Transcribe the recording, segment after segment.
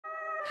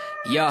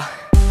Yeah,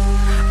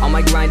 on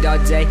my grind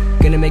all day,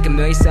 gonna make $1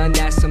 million son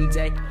that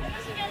someday.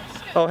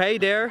 Oh hey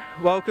there,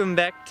 welcome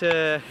back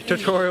to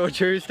Tutorial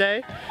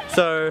Tuesday.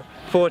 So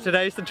for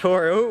today's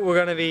tutorial we're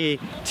going to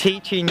be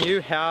teaching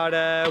you how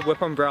to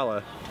whip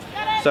umbrella.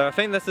 So I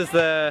think this is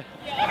the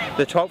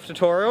 12th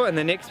tutorial, and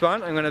the next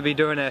one I'm going to be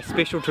doing a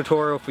special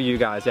tutorial for you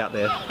guys out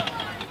there.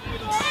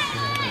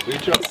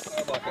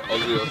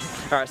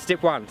 Alright,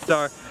 step 1.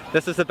 So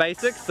this is the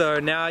basics, so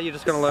now you're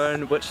just going to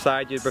learn which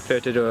side you'd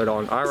prefer to do it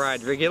on. I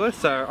ride regular,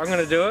 so I'm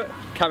going to do it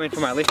coming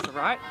from my left to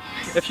right.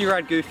 If you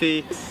ride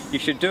goofy, you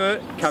should do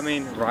it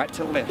coming right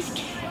to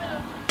left.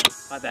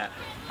 Like that.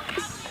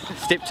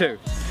 Step 2.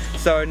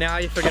 So now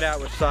you figured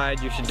out which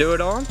side you should do it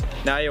on.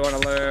 Now you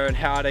want to learn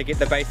how to get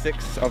the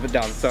basics of it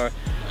done. So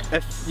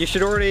if you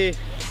should already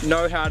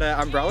know how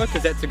to umbrella,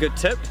 because that's a good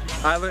tip.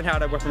 I learned how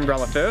to whip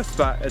umbrella first,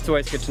 but it's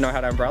always good to know how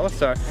to umbrella.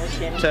 So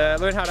to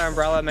learn how to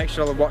umbrella, make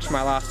sure to watch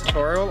my last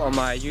tutorial on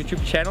my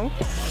YouTube channel.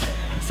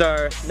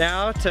 So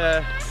now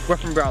to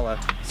whip umbrella.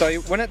 So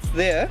when it's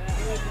there,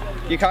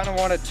 you kind of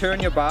want to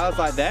turn your bars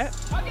like that,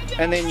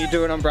 and then you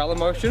do an umbrella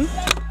motion,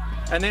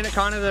 and then it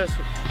kind of just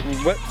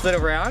whips it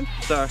around.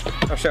 So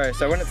I'll show you.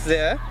 So when it's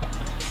there,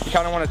 you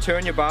kind of want to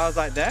turn your bars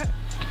like that,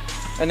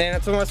 and then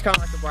it's almost kind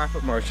of like a wrap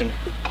up motion,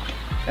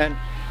 and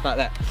like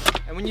that.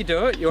 And when you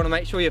do it, you want to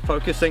make sure you're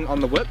focusing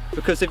on the whip,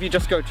 because if you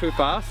just go too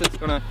fast, it's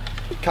going to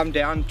come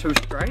down too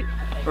straight,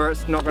 or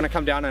it's not going to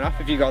come down enough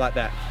if you go like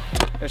that.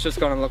 It's just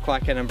going to look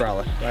like an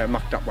umbrella, like a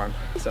mucked up one.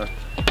 So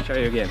I'll show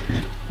you again.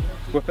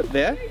 Whip it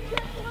there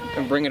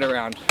and bring it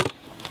around.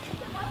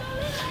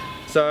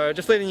 So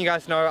just letting you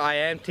guys know, I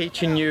am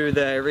teaching you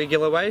the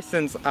regular way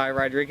since I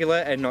ride regular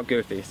and not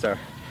goofy. So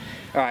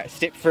alright,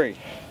 step 3.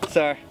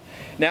 So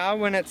now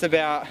when it's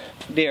about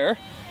there,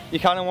 you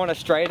kind of want to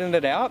straighten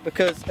it out,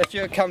 because if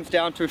it comes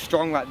down too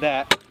strong like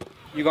that,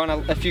 you're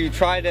gonna, if you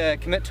try to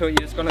commit to it,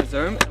 you're just gonna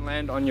zoom and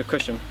land on your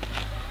cushion.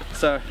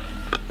 So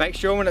make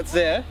sure when it's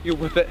there, you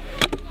whip it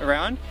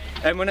around,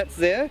 and when it's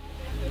there,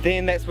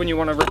 then that's when you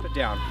want to rip it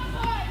down.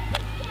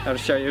 I'll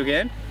show you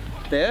again.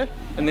 There,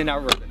 and then I'll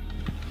rip it.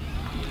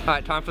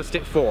 Alright, time for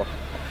step 4.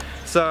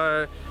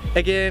 So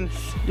again,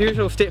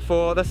 usual step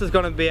 4, this is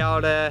going to be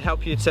able to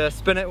help you to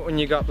spin it when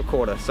you got the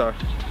quarter. So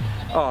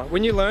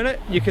when you learn it,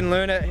 you can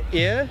learn it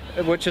air,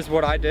 which is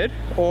what I did,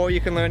 or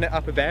you can learn it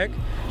up a bank.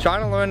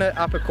 Trying to learn it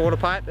up a quarter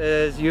pipe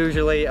is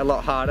usually a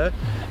lot harder,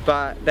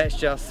 but that's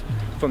just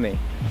for me.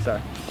 So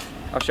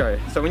I'll show you.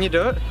 So when you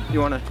do it, you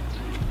want to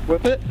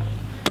whip it,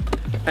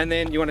 and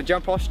then you want to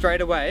jump off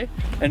straight away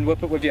and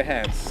whip it with your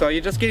hands. So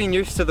you're just getting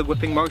used to the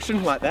whipping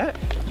motion like that.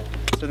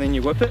 So then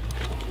you whip it,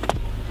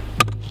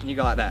 and you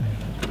go like that.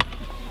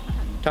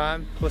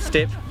 Time for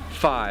step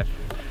 5.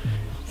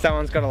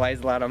 Someone's got a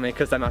laser light on me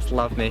because they must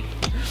love me.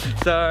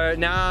 So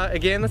now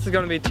again, this is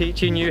going to be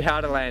teaching you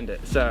how to land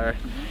it. So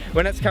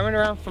when it's coming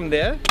around from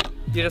there,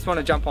 you just want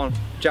to jump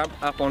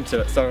up onto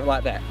it, so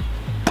like that.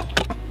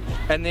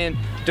 And then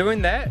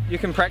doing that, you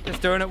can practice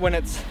doing it when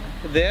it's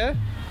there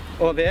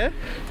or there.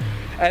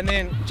 And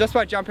then just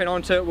by jumping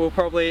onto it will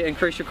probably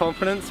increase your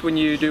confidence when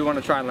you do want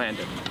to try and land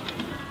it.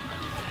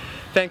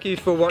 Thank you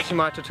for watching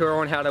my tutorial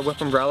on how to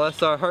whip umbrella.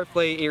 So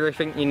hopefully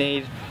everything you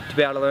need to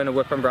be able to learn to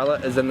whip umbrella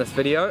is in this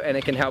video, and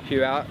it can help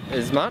you out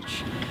as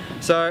much.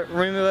 So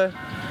remember,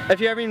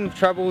 if you're having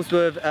troubles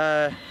with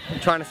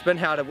trying to spin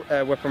how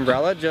to whip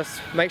umbrella,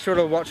 just make sure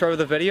to watch over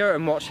the video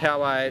and watch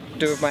how I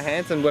do with my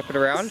hands and whip it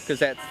around, because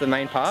that's the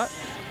main part.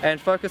 And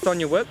focus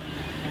on your whip,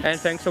 and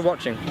thanks for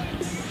watching.